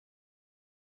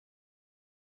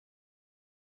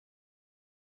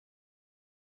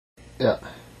Yeah.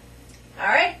 All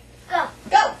right. Go.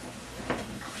 Go.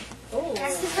 Ooh.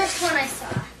 That's the first one I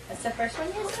saw. That's the first one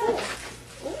you saw?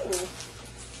 Ooh.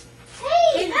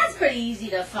 Hey! Hey, that's pretty easy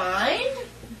to find.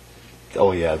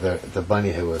 Oh yeah, the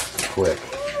bunny who was quick.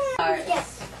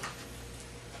 Yes.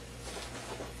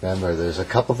 Remember, there's a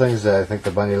couple things that I think the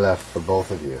bunny left for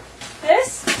both of you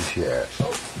This? to share.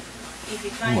 If you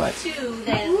find What? two,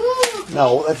 then Ooh.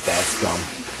 No, that's Dad's gum.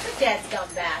 put Dad's gum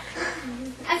back.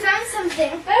 I found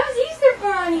something. That was Easter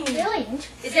Bunny. Brilliant.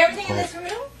 Is everything in this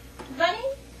room? Bunny?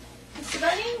 Mr.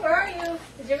 Bunny, where are you?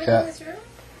 Is everything in this room?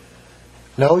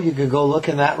 No, you could go look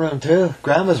in that room too.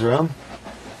 Grandma's room.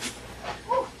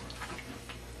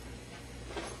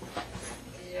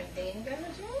 Is there anything in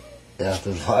Grandma's room? Yeah,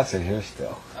 there's lots in here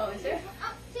still. Oh, is there?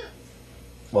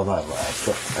 Well, not lots,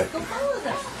 but Go follow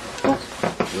them.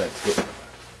 let's go.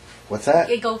 What's that?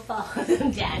 Okay, go follow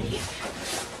them, Daddy.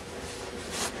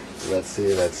 Let's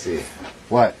see.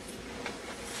 What?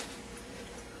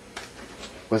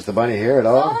 Was the bunny here at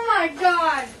all? Oh my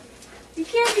God! You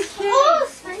can't be kidding. Oh,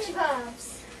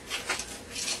 SpongeBob's.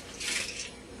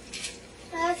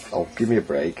 That's Oh, give me a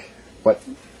break. What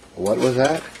was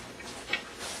that?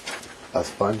 A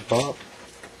SpongeBob?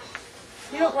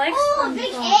 You don't like oh, a SpongeBob.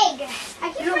 big egg. I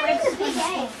keep You don't finding like the big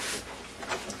SpongeBob. egg.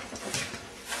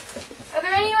 Are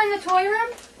there any in the toy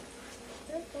room?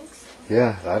 I don't think so.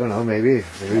 Yeah, I don't know. Maybe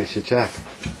we should check.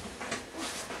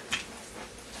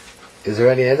 Is there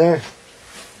any in there?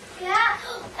 Yeah,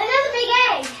 another big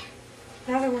egg.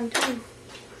 Another one too.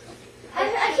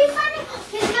 I keep finding.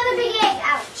 There's another big egg.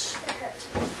 Ouch. That hurt.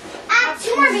 Ah,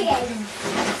 two more big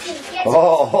eggs. Get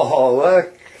Oh,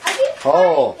 look. I keep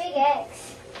Oh. finding big eggs.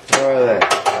 Where are they?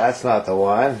 That's not the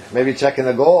one. Maybe checking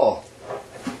the goal.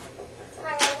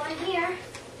 I got one here.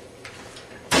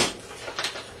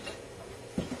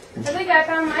 I think I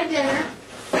found my dinner.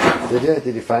 Did you?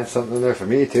 Did you find something in there for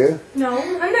me too? No,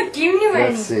 I'm not giving you any.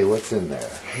 Let's see. What's in there?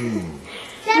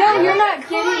 No, you're not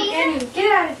Coin. getting any.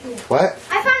 Get out of here. What?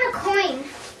 I found a coin.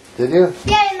 Did you?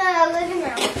 Yeah, in the living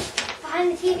room.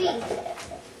 Behind the TV.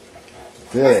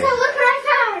 Really? Let's go look what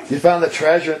I found. You found the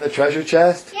treasure in the treasure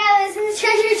chest? Yeah, it's in the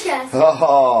treasure chest.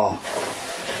 Oh.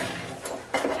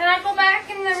 Can I go back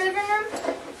in the living room?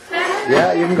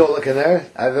 Yeah, you can go look in there.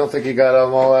 I don't think you got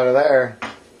them all out of there.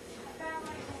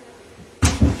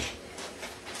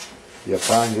 You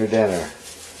found your dinner.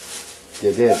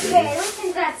 You did, Okay, didn't I you? don't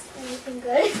think that's anything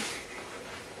good.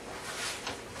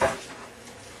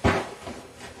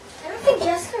 I don't think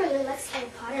Jessica really likes Harry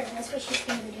Potter. That's what she's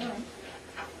going to be doing.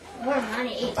 More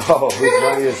money. Oh, whose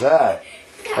money is that?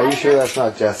 Are you sure that's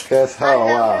not Jessica's? I Oh, don't know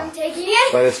where wow. I'm taking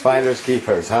it. But it's finders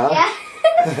keepers, huh? Yeah.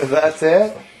 That's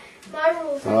it? My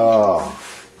rules. Oh.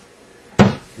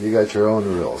 You got your own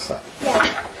rules, huh? Yeah.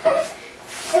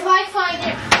 If I find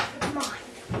it, it's mine.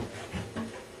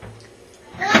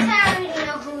 Unless I already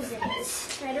know whose it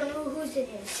is. I don't know whose it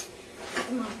is at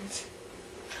the moment.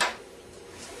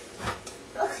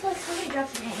 Looks like somebody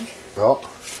dropped an egg. Oh.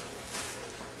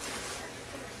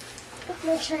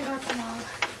 Make sure I got them all.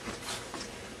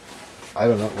 I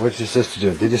don't know. What's your sister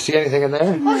doing? Did you see anything in there?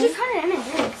 Oh, she found an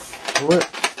M&M's.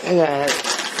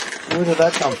 Where did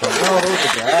that come from? Oh, those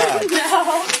are Dad's.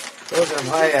 No. Those are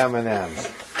my M&M's.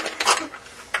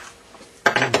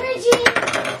 Fridgie.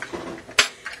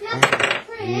 Nothing in the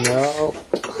fridge. No.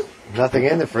 Nothing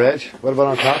in the fridge. What about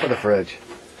on top of the fridge?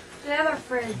 The other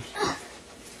fridge.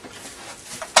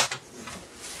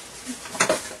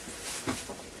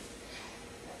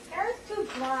 Eryn's too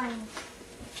blind.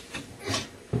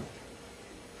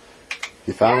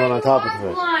 You found one on top of the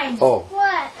fridge. Blind. Oh,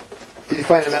 What? did you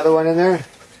find another one in there?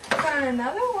 I found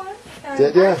another one.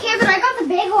 Did you? Okay, but I got the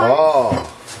big one.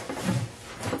 Oh.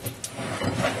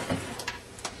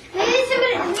 Maybe these are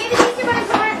going to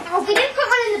Oh, we didn't put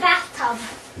one in the bathtub.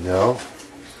 No.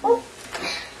 Oh.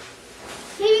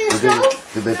 Maybe in the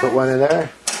stove? Did they put one in there?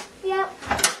 Yep.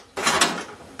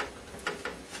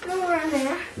 No more in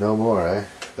there. No more, eh?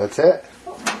 That's it?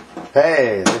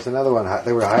 Hey, there's another one.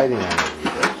 They were hiding on it.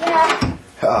 Yeah.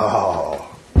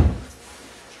 Oh.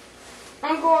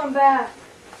 I'm going back.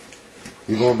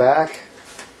 You going back?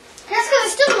 That's because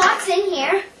there's still lots in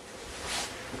here.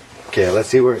 Okay, let's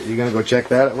see where you're gonna go check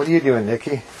that. What are you doing,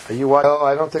 Nikki? Are you watching? Oh,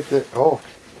 I don't think that. Oh,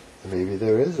 maybe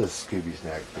there is a Scooby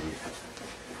snack for you.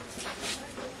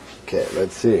 Okay,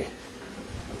 let's see.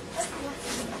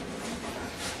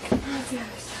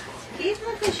 Keith,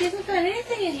 look, she hasn't found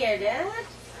anything in here, Dad.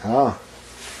 Oh.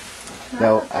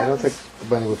 No, I don't think the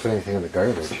bunny would put anything in the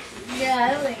garbage. Yeah,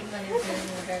 I don't think Bunny's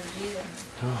in the garbage either.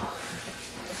 Oh.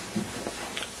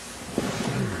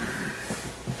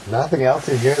 Nothing else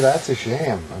in here? That's a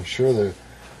shame. I'm sure there's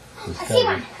I see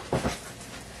one.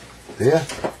 Yeah?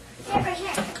 Yeah.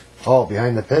 Oh,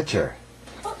 behind the picture.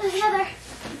 Oh, there's another.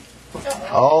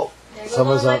 Oh, There goes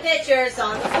someone's all my on. pictures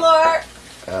on the floor.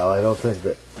 Well, I don't think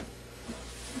that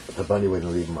the bunny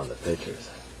wouldn't leave them on the pictures.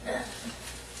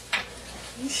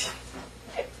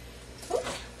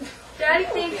 Daddy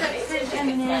thinks that's his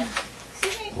M&M.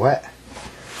 What?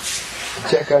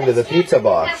 Check under the pizza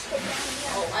box.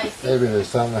 Oh, I see. Maybe there's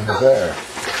something there.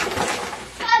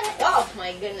 Oh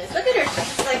my goodness. Look at her.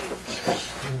 She's like,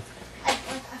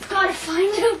 I've got to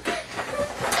find him.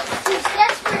 He's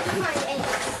desperate to find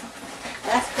eggs.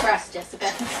 that's crust, Jessica.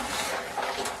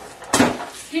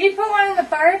 Did you put one in the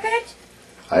fire pit?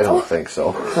 I don't think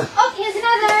so. Oh, here's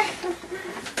another.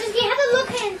 Just you have to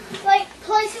look in like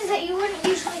places that you wouldn't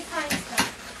usually find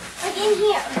stuff. Like in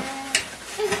here.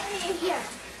 There's one in here.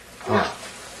 Huh.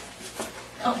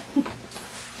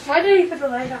 Why did he put the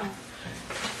light on?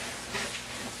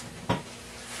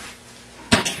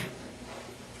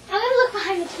 I'm gonna look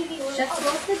behind the TV. Shut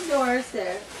both the doors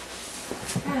there.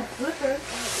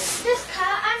 This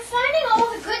car, I'm finding all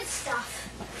the good stuff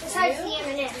besides the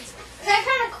M&Ms. Cause I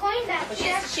found a coin back Well, she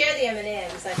there. has to share the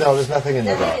M&Ms. I No, there's nothing in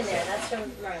the nothing box. in there. That's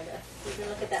from Miranda. You can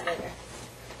look at that later.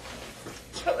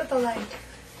 Put with the light.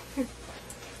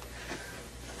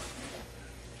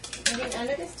 Anything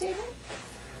under this table?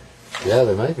 Yeah,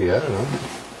 there might be. I don't know.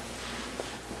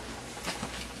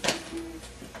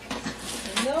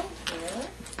 No. Really?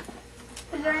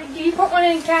 Is there, did you put one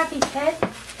in Cathy's head?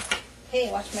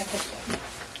 Hey, watch my picture.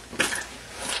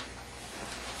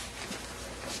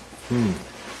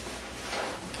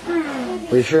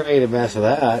 We sure made a mess of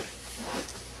that.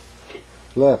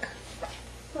 Look.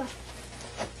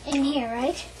 In here,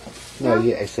 right? No,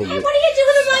 yeah, I said Hey, you. what are you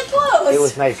doing with my clothes? It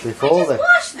was nicely I folded. just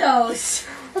washed those.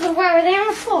 Well, why were they on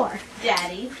the floor?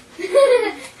 Daddy.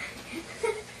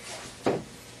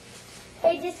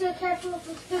 Hey, just so careful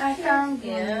with the I found one.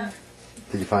 Yeah.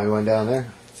 Did you find one down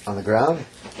there on the ground?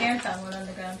 Erynn found one on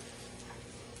the ground.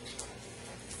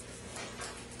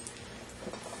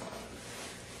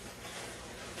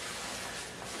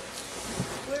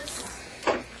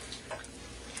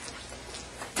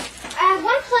 I have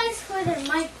one place where there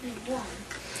might be one.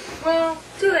 Well,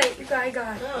 too late. I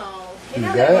got it. Oh. You You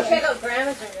know, got go it? check out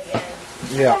Grandma's room again.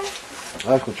 Yeah.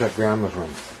 Let's go check Grandma's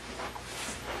room.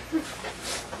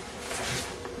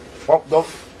 Oh, don't.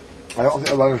 I don't think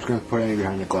the letter's going to put any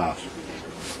behind the glass.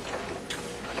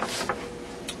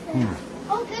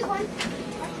 Oh, there's one.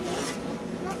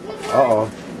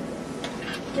 Uh-oh.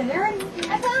 Did Erynn?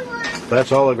 I found one.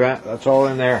 That's all that's all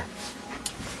in there.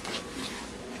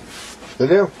 They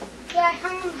do? Yeah, I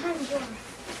found one behind the door.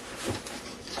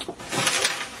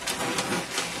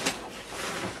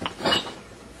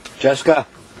 Jessica?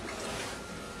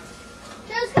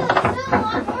 There's still a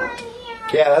lot more in here.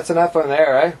 Yeah, that's enough in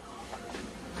there, right?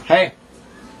 Hey.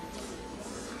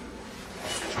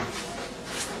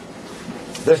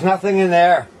 There's nothing in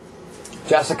there.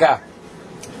 Jessica.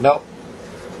 Nope.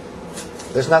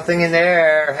 There's nothing in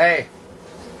there. Hey.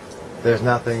 There's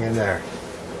nothing in there.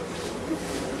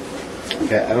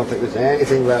 Okay, I don't think there's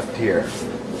anything left here.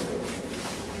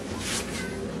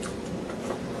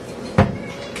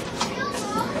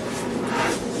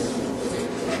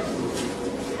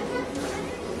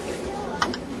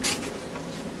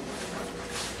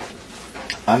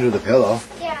 Under the pillow.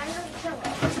 Yeah, under the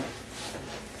pillow.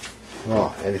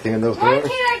 Oh, anything in those Why drawers?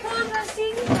 can't I close my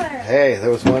CD player? Hey, there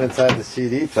was one inside the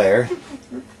CD player.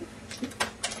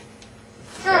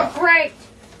 Oh, great.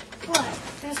 What?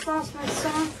 Just lost my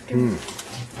song.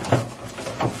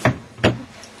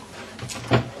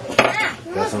 Ah,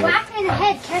 you almost Doesn't whacked me in the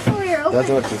head. Careful where you're Doesn't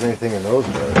opening. look like there's anything in those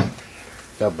drawers.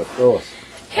 Yeah, but those.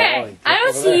 Hey, Oh, I don't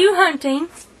over see there. you hunting.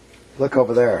 Look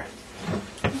over there.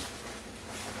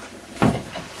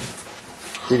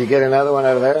 Did you get another one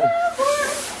out of there?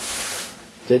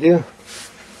 Did you?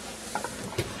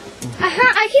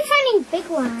 I keep finding big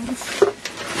ones.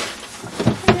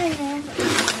 They're in there.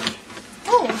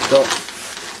 Oh, So,